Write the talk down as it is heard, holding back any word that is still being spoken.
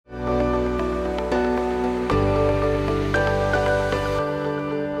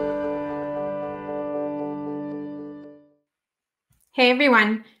Hey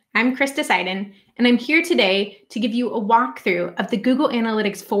everyone, I'm Krista Seiden, and I'm here today to give you a walkthrough of the Google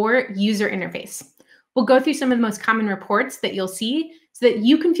Analytics 4 user interface. We'll go through some of the most common reports that you'll see so that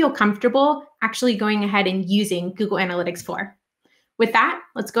you can feel comfortable actually going ahead and using Google Analytics 4. With that,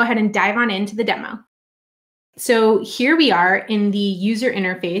 let's go ahead and dive on into the demo. So here we are in the user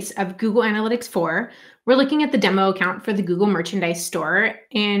interface of Google Analytics 4. We're looking at the demo account for the Google Merchandise Store,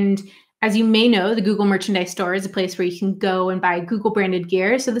 and as you may know, the Google Merchandise Store is a place where you can go and buy Google branded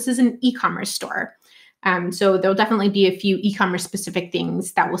gear. So this is an e-commerce store. So there'll definitely be a few e-commerce specific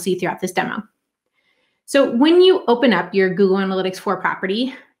things that we'll see throughout this demo. So when you open up your Google Analytics 4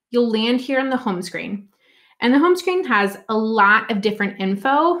 property, you'll land here on the home screen. And the home screen has a lot of different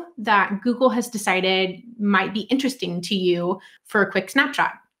info that Google has decided might be interesting to you for a quick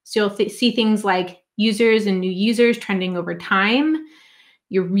snapshot. So you'll see things like users and new users trending over time,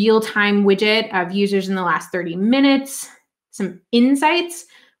 your real-time widget of users in the last 30 minutes, some insights,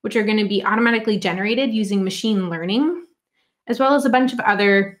 which are going to be automatically generated using machine learning, as well as a bunch of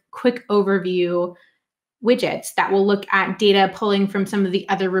other quick overview widgets that will look at data pulling from some of the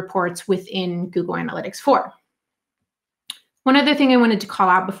other reports within Google Analytics 4. One other thing I wanted to call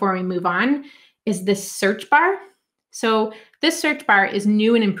out before we move on is this search bar. So this search bar is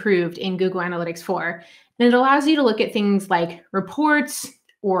new and improved in Google Analytics 4, and it allows you to look at things like reports,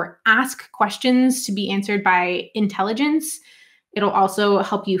 or ask questions to be answered by intelligence. It'll also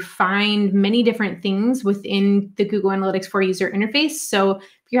help you find many different things within the Google Analytics 4 user interface. So if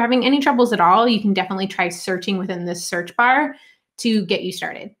you're having any troubles at all, you can definitely try searching within this search bar to get you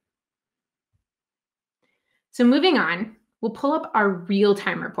started. So moving on, we'll pull up our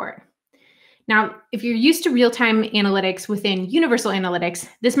real-time report. Now, if you're used to real-time analytics within Universal Analytics,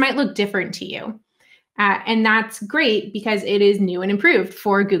 this might look different to you. And that's great because it is new and improved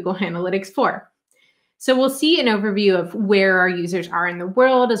for Google Analytics 4. So we'll see an overview of where our users are in the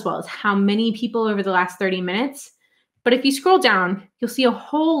world, as well as how many people over the last 30 minutes. But if you scroll down, you'll see a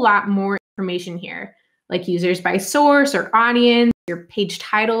whole lot more information here, like users by source or audience, your page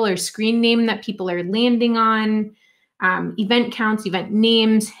title or screen name that people are landing on, event counts, event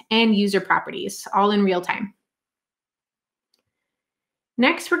names, and user properties, all in real time.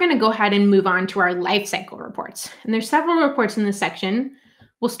 Next, we're going to go ahead and move on to our lifecycle reports. And there's several reports in this section.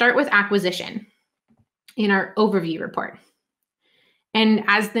 We'll start with acquisition in our overview report. And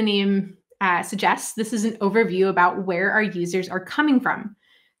as the name suggests, this is an overview about where our users are coming from.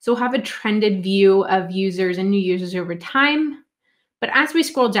 So we'll have a trended view of users and new users over time. But as we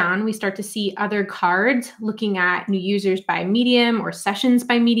scroll down, we start to see other cards looking at new users by medium or sessions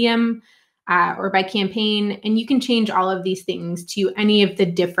by medium, or by campaign, and you can change all of these things to any of the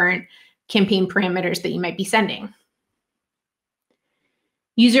different campaign parameters that you might be sending.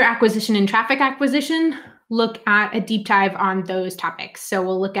 User acquisition and traffic acquisition, look at a deep dive on those topics. So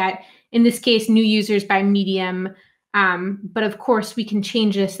we'll look at, in this case, new users by medium, but of course we can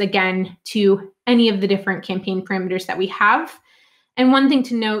change this again to any of the different campaign parameters that we have. And one thing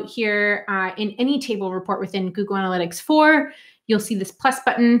to note here, in any table report within Google Analytics 4, you'll see this plus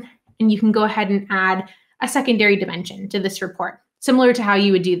button, and you can go ahead and add a secondary dimension to this report, similar to how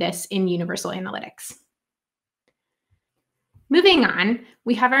you would do this in Universal Analytics. Moving on,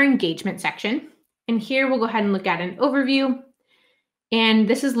 we have our engagement section, and here we'll go ahead and look at an overview. And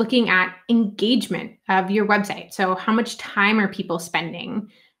this is looking at engagement of your website. So how much time are people spending?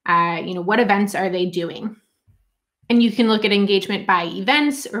 What events are they doing? And you can look at engagement by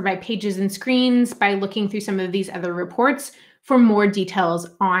events or by pages and screens by looking through some of these other reports for more details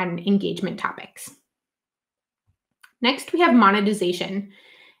on engagement topics. Next, we have monetization.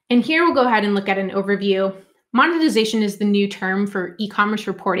 And here we'll go ahead and look at an overview. Monetization is the new term for e-commerce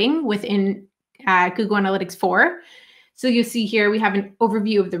reporting within Google Analytics 4. So you'll see here we have an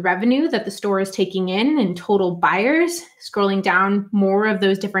overview of the revenue that the store is taking in and total buyers, scrolling down more of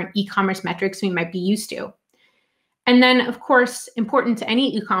those different e-commerce metrics we might be used to. And then, of course, important to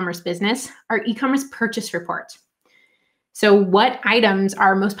any e-commerce business, our e-commerce purchase report. So what items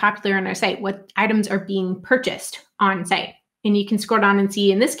are most popular on our site? What items are being purchased on site? And you can scroll down and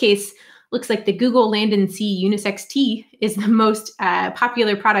see, in this case, looks like the Google Land and Sea Unisex Tee is the most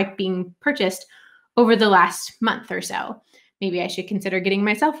popular product being purchased over the last month or so. Maybe I should consider getting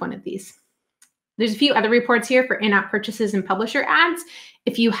myself one of these. There's a few other reports here for in-app purchases and publisher ads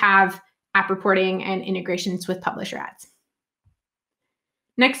if you have app reporting and integrations with publisher ads.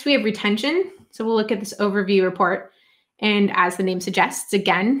 Next, we have retention. So we'll look at this overview report. And as the name suggests,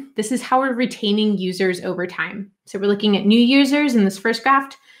 again, this is how we're retaining users over time. So we're looking at new users in this first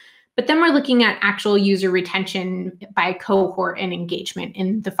graph, but then we're looking at actual user retention by cohort and engagement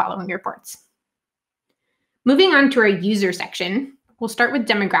in the following reports. Moving on to our user section, we'll start with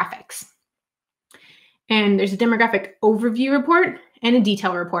demographics. And there's a demographic overview report and a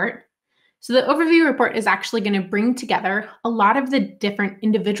detail report. So the overview report is actually going to bring together a lot of the different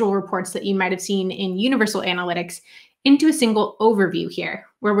individual reports that you might have seen in Universal Analytics into a single overview here,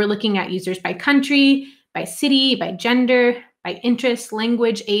 where we're looking at users by country, by city, by gender, by interest,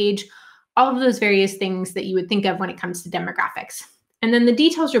 language, age, all of those various things that you would think of when it comes to demographics. And then the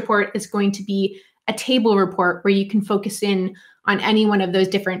details report is going to be a table report where you can focus in on any one of those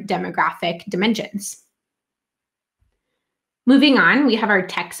different demographic dimensions. Moving on, we have our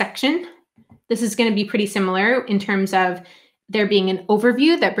text section. This is going to be pretty similar in terms of there being an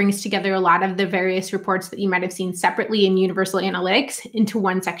overview that brings together a lot of the various reports that you might have seen separately in Universal Analytics into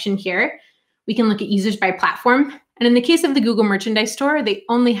one section here. We can look at users by platform. And in the case of the Google Merchandise Store, they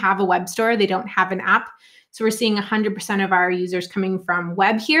only have a web store. They don't have an app. So we're seeing 100% of our users coming from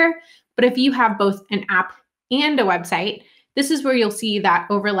web here. But if you have both an app and a website, this is where you'll see that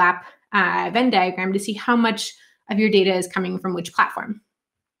overlap Venn diagram to see how much of your data is coming from which platform.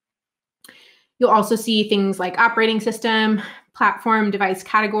 You'll also see things like operating system, platform, device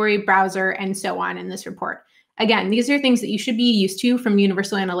category, browser, and so on in this report. Again, these are things that you should be used to from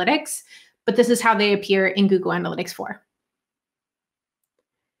Universal Analytics, but this is how they appear in Google Analytics 4.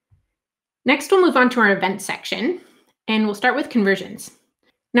 Next, we'll move on to our events section, and we'll start with conversions.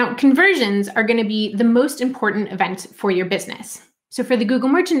 Now, conversions are going to be the most important events for your business. So for the Google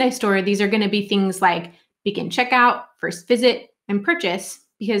Merchandise Store, these are going to be things like begin checkout, first visit, and purchase,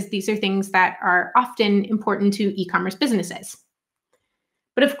 because these are things that are often important to e-commerce businesses.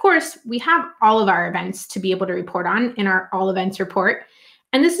 But of course, we have all of our events to be able to report on in our all events report.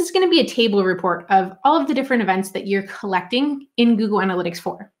 And this is going to be a table report of all of the different events that you're collecting in Google Analytics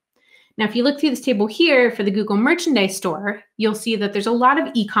 4. Now, if you look through this table here for the Google Merchandise Store, you'll see that there's a lot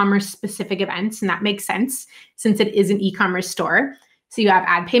of e-commerce specific events, and that makes sense since it is an e-commerce store. So you have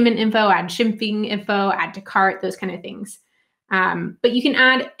add payment info, add shipping info, add to cart, those kind of things. But you can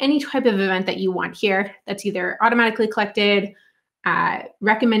add any type of event that you want here that's either automatically collected,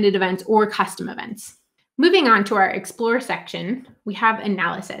 recommended events, or custom events. Moving on to our Explore section, we have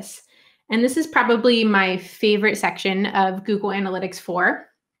analysis. And this is probably my favorite section of Google Analytics 4.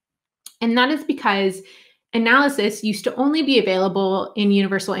 And that is because analysis used to only be available in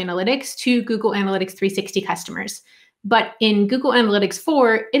Universal Analytics to Google Analytics 360 customers. But in Google Analytics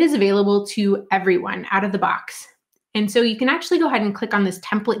 4, it is available to everyone out of the box. And so you can actually go ahead and click on this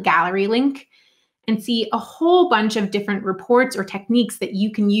template gallery link and see a whole bunch of different reports or techniques that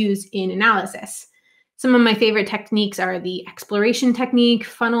you can use in analysis. Some of my favorite techniques are the exploration technique,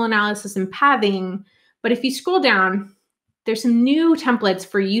 funnel analysis, and pathing. But if you scroll down, there's some new templates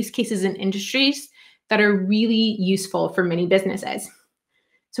for use cases and industries that are really useful for many businesses.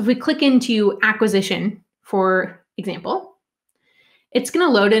 So if we click into acquisition, for example, it's going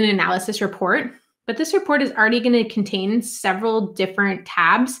to load an analysis report, but this report is already going to contain several different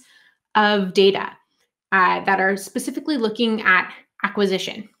tabs of data that are specifically looking at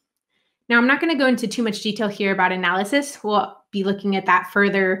acquisition. Now, I'm not going to go into too much detail here about analysis. We'll be looking at that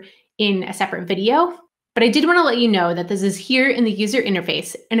further in a separate video. But I did want to let you know that this is here in the user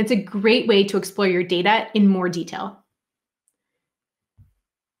interface, and it's a great way to explore your data in more detail.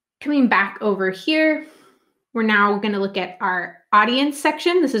 Coming back over here, we're now going to look at our audience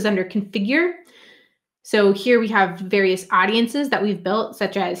section. This is under configure. So here we have various audiences that we've built,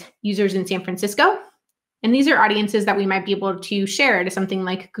 such as users in San Francisco. And these are audiences that we might be able to share to something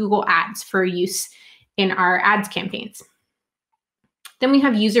like Google Ads for use in our ads campaigns. Then we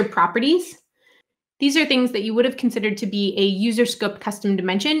have user properties. These are things that you would have considered to be a user scope custom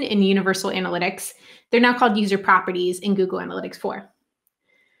dimension in Universal Analytics. They're now called user properties in Google Analytics 4.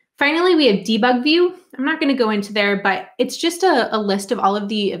 Finally, we have debug view. I'm not going to go into there, but it's just a list of all of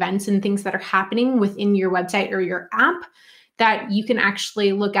the events and things that are happening within your website or your app that you can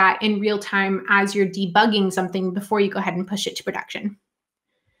actually look at in real time as you're debugging something before you go ahead and push it to production.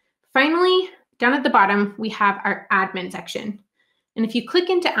 Finally, down at the bottom, we have our admin section. And if you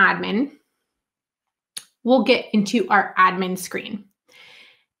click into admin, we'll get into our admin screen.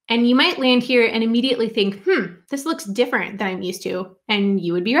 And you might land here and immediately think, this looks different than I'm used to. And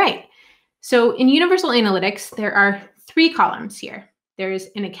you would be right. So in Universal Analytics, there are 3 columns here. There's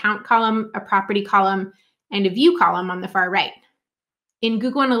an account column, a property column, and a view column on the far right. In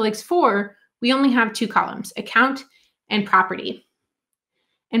Google Analytics 4, we only have 2 columns, account and property.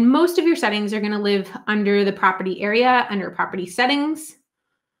 And most of your settings are going to live under the property area, under property settings,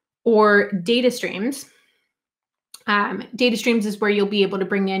 or data streams. Data streams is where you'll be able to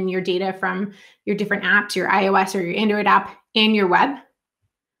bring in your data from your different apps, your iOS or your Android app, and your web,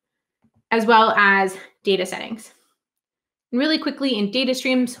 as well as data settings. And really quickly in data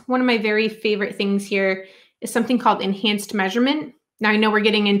streams, one of my very favorite things here is something called enhanced measurement. Now I know we're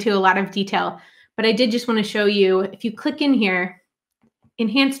getting into a lot of detail, but I did just want to show you, if you click in here,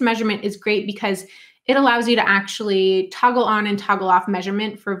 enhanced measurement is great because it allows you to actually toggle on and toggle off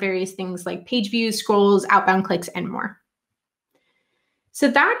measurement for various things like page views, scrolls, outbound clicks, and more. So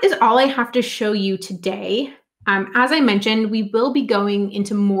that is all I have to show you today. As I mentioned, we will be going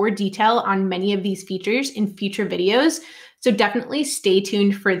into more detail on many of these features in future videos. So definitely stay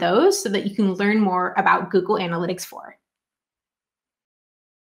tuned for those so that you can learn more about Google Analytics 4.